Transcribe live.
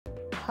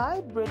Hi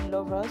braid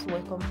lovers,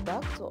 welcome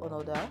back to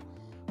another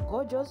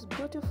gorgeous,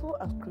 beautiful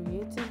and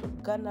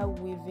creative Ghana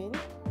weaving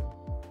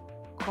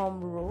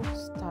cornrow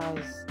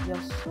styles. They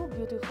are so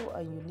beautiful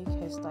and unique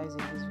hairstyles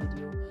in this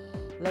video.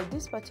 Like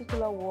this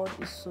particular one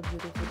is so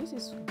beautiful. This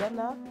is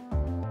Ghana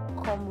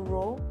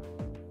cornrow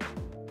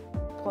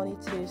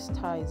ponytail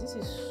styles. This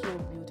is so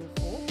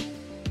beautiful.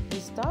 The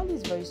style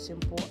is very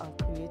simple and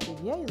creative.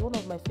 Here is one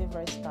of my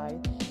favorite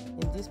styles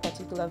in this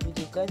particular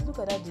video. Guys, look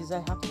at that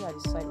design happening at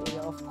the side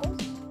area. Of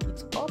course,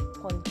 it's up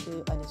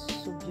ponytail and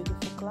it's so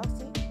beautiful,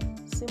 classy,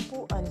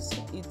 simple, and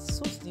it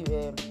suits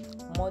the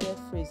modern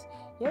phrase.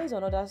 Here is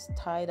another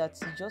style that's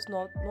just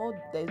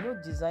there is no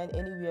design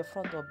anywhere,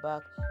 front or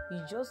back.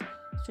 It's just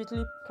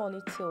strictly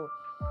ponytail.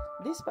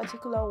 This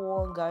particular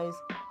one, guys,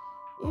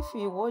 if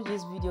you watch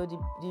this video,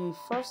 the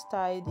first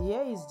style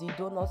here is the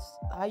donuts,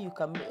 how you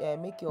can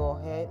make your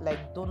hair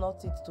like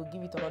donut it to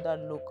give it another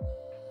look.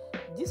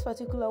 This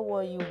particular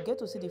one, you get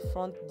to see the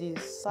front, the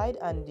side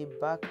and the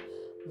back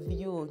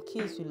view. In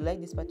case you like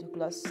this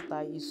particular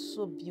style, is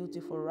so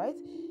beautiful, right?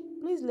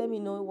 Please let me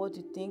know what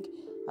you think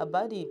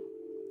about the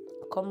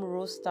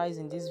cornrow styles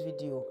in this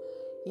video.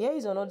 Here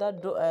is another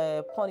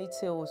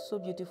ponytail, so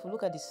beautiful.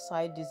 Look at the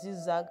side, the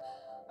zigzag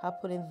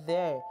happening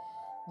there.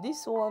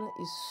 This one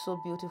is so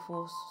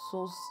beautiful,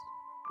 so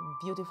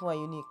beautiful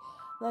and unique.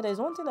 Now there's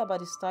one thing about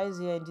the styles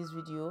here in this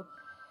video.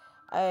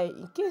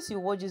 In case you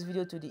watch this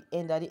video to the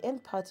end, at the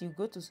end part you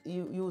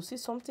will see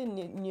something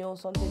new,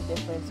 something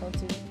different,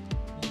 something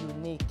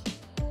unique.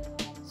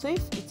 So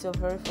if it's your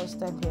very first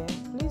time here,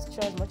 please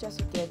try as much as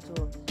you can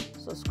to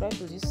subscribe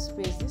to this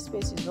space. This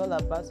space is all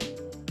about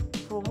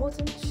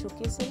promoting,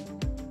 showcasing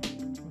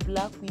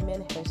black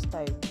women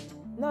hairstyle.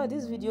 Now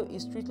this video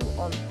is strictly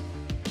on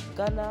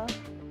Ghana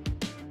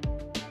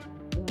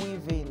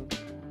weaving.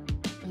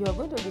 You are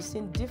going to be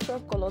seeing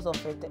different colors of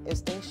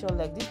extension.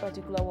 Like this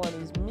particular one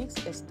is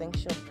mixed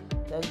extension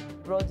that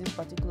brought this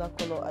particular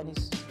color and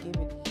it's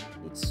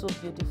so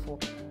beautiful.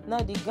 Now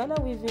the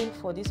Ghana weaving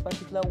for this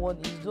particular one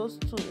is those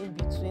two in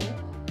between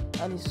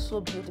and it's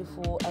so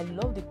beautiful. I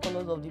love the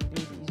colors of the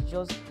bead.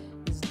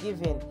 It's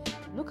giving.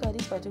 Look at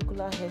this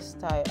particular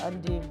hairstyle,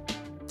 and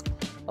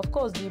of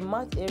course the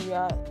mat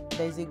area,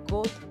 there is a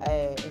gold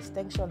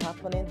extension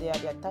happening there,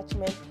 the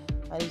attachment,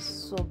 and it's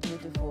so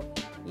beautiful.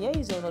 Here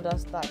is another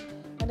style.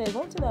 And there's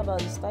one thing about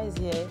the styles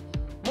here,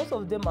 most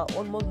of them are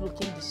almost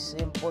looking the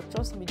same, but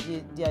trust me,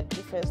 they are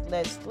different,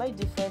 slightly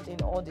different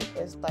in all the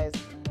hairstyles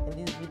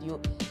in this video.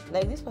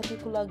 Like this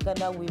particular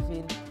Ghana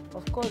weaving,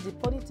 of course the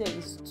ponytail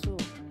is two,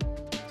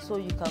 so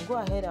you can go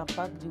ahead and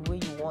pack the way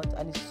you want,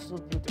 and it's so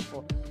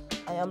beautiful.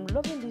 I am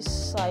loving this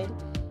side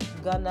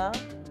Ghana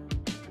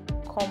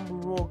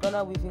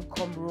weaving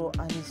cornrow,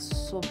 and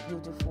it's so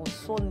beautiful,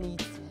 so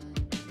neat,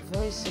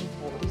 very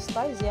simple. The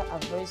styles here are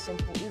very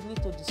simple, easily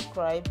to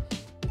describe.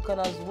 You can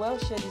as well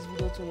share this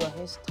video to your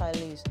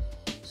hairstylist,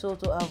 so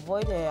to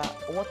avoid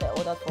what I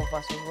ordered for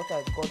versus what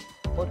I got.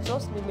 But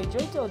trust me,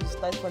 majority of the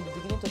styles from the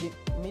beginning to the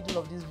middle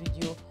of this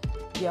video,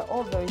 they are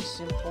all very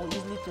simple,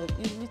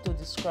 easily to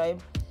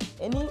describe.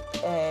 Any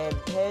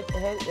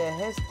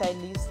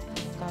hairstylist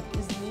can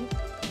easily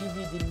give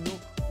you the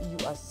look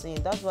you are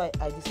seeing. That's why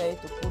I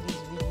decided to put this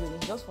video.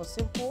 It's just for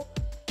simple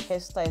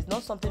hairstyles,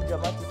 not something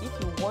dramatic. If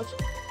you watch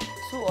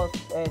 2 or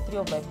 3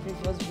 of my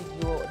previous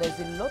videos, there's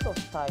a lot of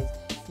styles.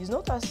 It's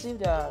not as if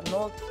there are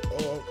not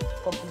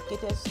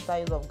complicated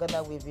styles of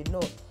Ghana weaving,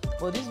 no.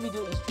 But this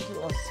video is strictly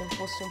on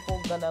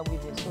simple Ghana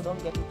weaving, so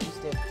don't get it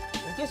twisted.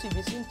 In case you've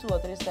been seeing 2 or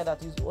 3 styles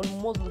that is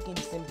almost looking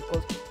the same,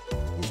 because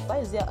the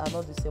styles there are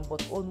not the same,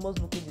 but almost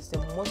looking the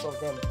same, most of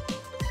them.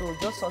 So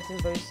just something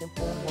very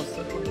simple or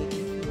simple.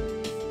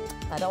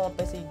 And that one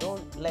person, you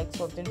don't like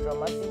something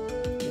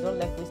dramatic, you don't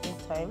like wasting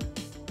time,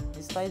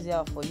 the styles there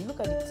are for you. Look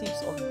at the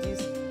tips of this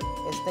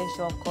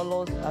extension,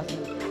 colors as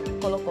a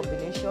color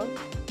combination.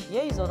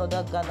 Here is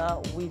another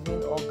Ghana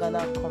weaving or Ghana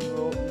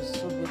cornrow. It's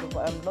so beautiful.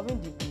 I'm loving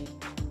the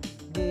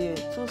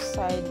two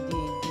sides.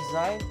 The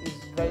design is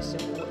very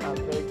simple and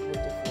very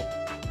beautiful.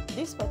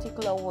 This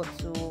particular one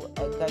too,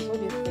 guys, what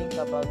do you think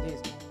about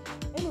this?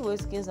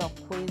 Anyways, kings and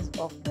queens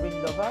of braid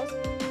lovers,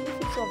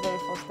 if it's your very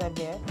first time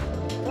here,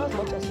 do as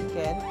much as you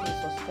can to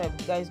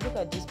subscribe. Guys, look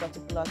at this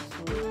particular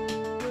two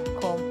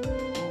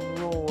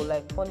cornrow,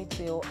 like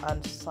ponytail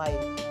and side.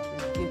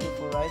 It's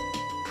beautiful, right?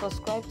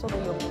 Subscribe, turn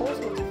on your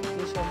post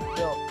notification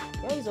bell.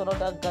 Here is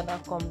another Ghana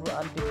cornrow,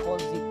 and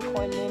because the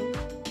coiling,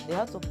 they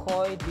have to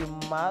coil the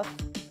mouth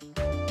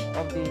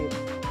of the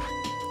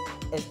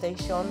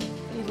extension.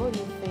 Please, what do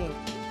you think?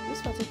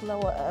 This particular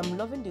one, I'm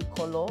loving the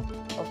color.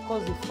 Of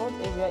course, the front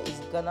area is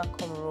Ghana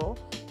cornrow.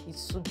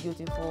 It's so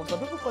beautiful. Some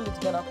people call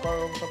it Ghana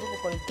cornrow, some people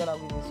call it Ghana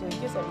weaving. So in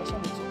case I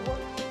mention the two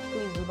words,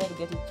 please do not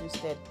get it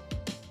twisted.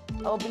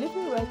 I'll be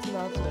leaving right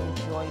now to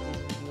enjoy this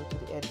video to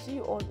the end. See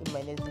you all in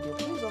my next video.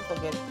 Please don't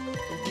forget to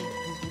give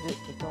this video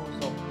a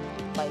thumbs up.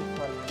 Bye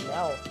for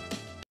now.